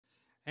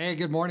Hey,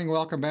 good morning.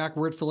 Welcome back.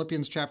 We're at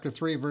Philippians chapter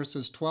 3,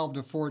 verses 12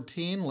 to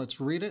 14. Let's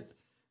read it,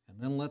 and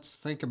then let's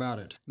think about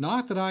it.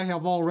 Not that I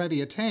have already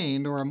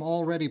attained or am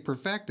already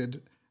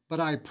perfected, but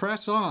I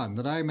press on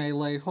that I may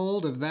lay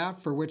hold of that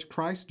for which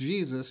Christ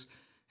Jesus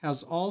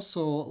has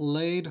also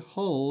laid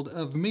hold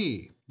of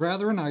me.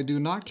 Brethren, I do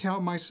not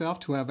count myself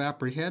to have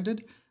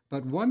apprehended,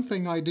 but one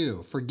thing I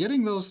do,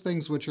 forgetting those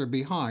things which are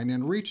behind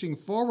and reaching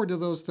forward to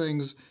those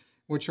things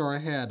which are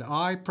ahead,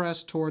 I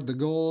press toward the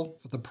goal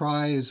for the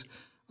prize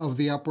of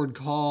the upward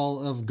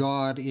call of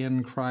God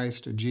in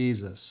Christ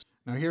Jesus.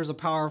 Now here's a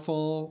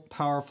powerful,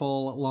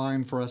 powerful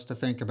line for us to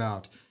think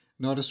about.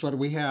 Notice what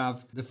we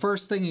have. The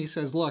first thing he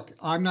says, look,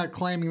 I'm not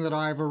claiming that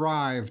I've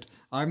arrived.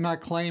 I'm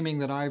not claiming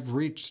that I've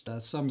reached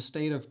some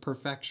state of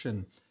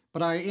perfection,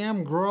 but I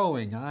am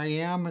growing. I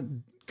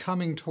am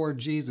coming toward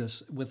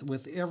Jesus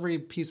with every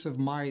piece of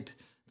might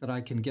that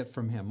I can get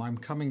from him. I'm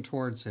coming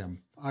towards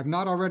him. I've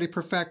not already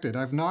perfected.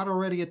 I've not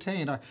already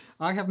attained.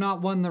 I have not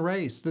won the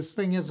race. This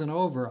thing isn't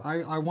over.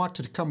 I want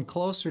to come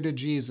closer to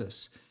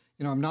Jesus.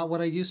 You know, I'm not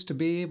what I used to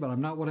be, but I'm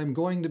not what I'm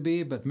going to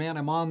be, but man,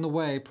 I'm on the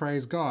way,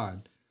 praise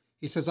God.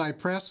 He says, I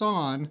press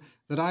on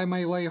that I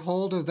may lay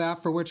hold of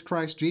that for which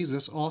Christ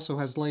Jesus also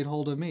has laid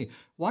hold of me.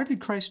 Why did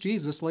Christ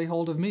Jesus lay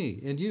hold of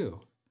me and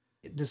you?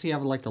 Does he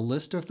have like a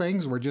list of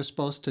things? We're just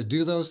supposed to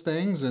do those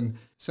things and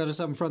set us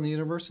up in front of the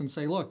universe and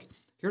say, look,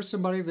 here's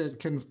somebody that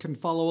can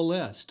follow a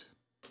list.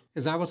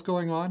 Is that what's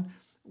going on?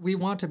 We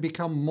want to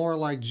become more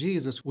like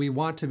Jesus. We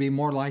want to be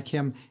more like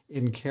him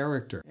in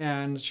character.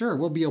 And sure,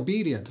 we'll be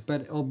obedient,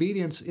 but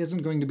obedience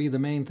isn't going to be the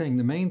main thing.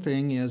 The main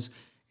thing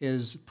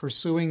is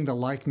pursuing the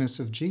likeness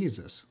of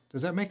Jesus.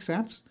 Does that make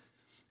sense?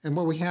 And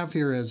what we have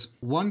here is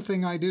one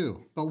thing I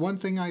do, but one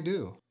thing I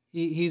do.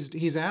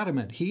 He's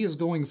adamant. He is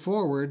going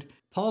forward.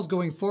 Paul's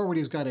going forward.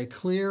 He's got a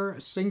clear,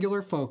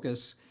 singular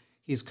focus.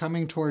 He's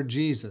coming toward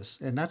Jesus,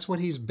 and that's what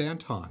he's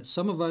bent on.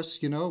 Some of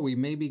us, you know, we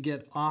maybe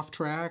get off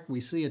track.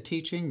 We see a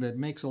teaching that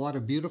makes a lot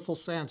of beautiful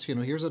sense. You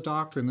know, here's a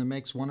doctrine that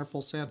makes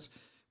wonderful sense.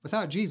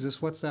 Without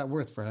Jesus, what's that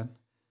worth, friend?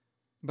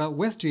 But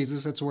with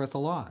Jesus, it's worth a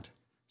lot.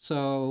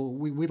 So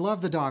we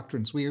love the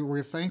doctrines.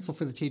 We're thankful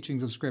for the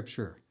teachings of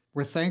Scripture.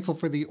 We're thankful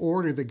for the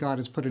order that God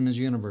has put in his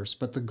universe.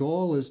 But the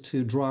goal is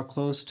to draw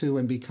close to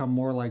and become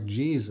more like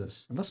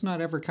Jesus. And let's not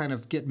ever kind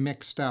of get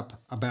mixed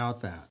up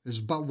about that.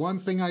 There's but one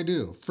thing I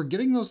do,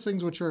 forgetting those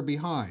things which are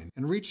behind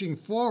and reaching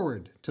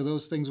forward to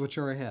those things which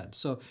are ahead.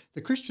 So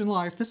the Christian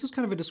life, this is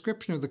kind of a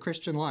description of the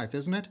Christian life,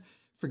 isn't it?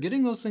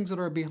 Forgetting those things that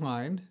are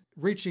behind,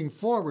 reaching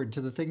forward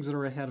to the things that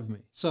are ahead of me.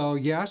 So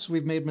yes,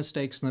 we've made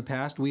mistakes in the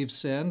past. We've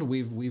sinned.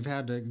 We've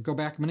had to go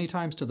back many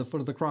times to the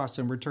foot of the cross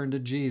and return to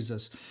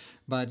Jesus.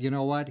 But you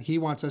know what? He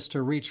wants us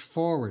to reach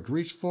forward.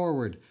 Reach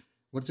forward.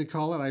 What does he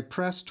call it? I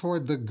press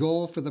toward the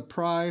goal for the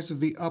prize of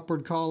the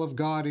upward call of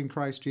God in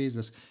Christ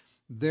Jesus.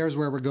 There's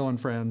where we're going,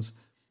 friends.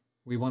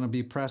 We want to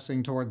be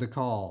pressing toward the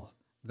call.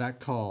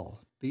 That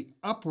call. The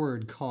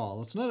upward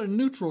call. It's not a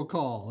neutral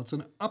call. It's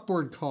an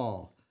upward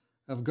call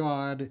of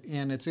God,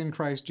 and it's in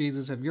Christ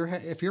Jesus.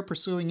 If you're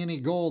pursuing any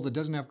goal that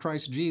doesn't have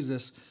Christ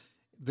Jesus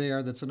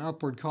there, that's an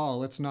upward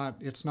call. It's not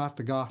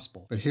the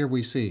gospel. But here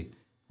we see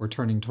we're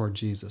turning toward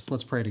Jesus.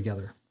 Let's pray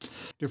together.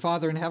 Dear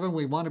Father in heaven,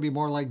 we want to be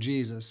more like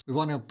Jesus. We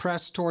want to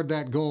press toward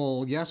that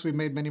goal. Yes, we've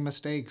made many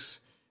mistakes,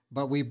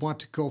 but we want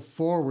to go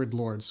forward,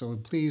 Lord. So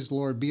please,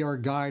 Lord, be our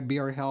guide, be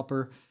our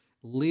helper.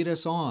 Lead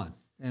us on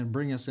and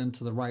bring us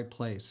into the right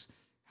place.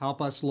 Help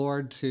us,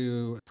 Lord,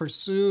 to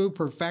pursue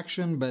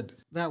perfection, but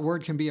that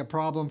word can be a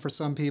problem for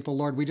some people.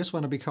 Lord, we just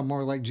want to become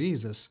more like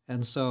Jesus.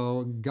 And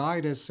so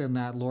guide us in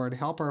that, Lord.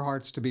 Help our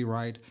hearts to be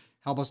right.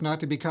 Help us not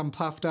to become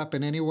puffed up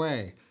in any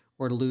way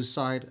or to lose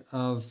sight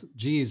of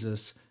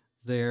Jesus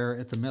there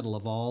at the middle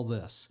of all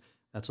this.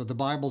 That's what the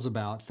Bible's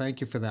about.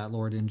 Thank you for that,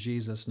 Lord. In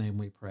Jesus' name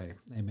we pray.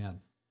 Amen.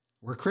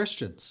 We're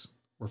Christians.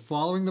 We're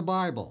following the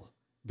Bible.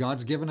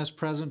 God's given us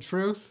present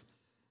truth,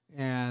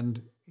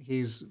 and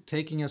he's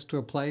taking us to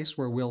a place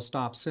where we'll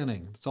stop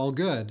sinning. It's all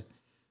good,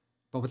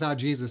 but without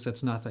Jesus,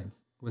 it's nothing.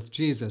 With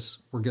Jesus,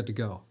 we're good to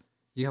go.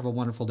 You have a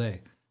wonderful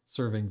day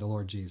serving the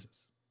Lord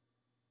Jesus.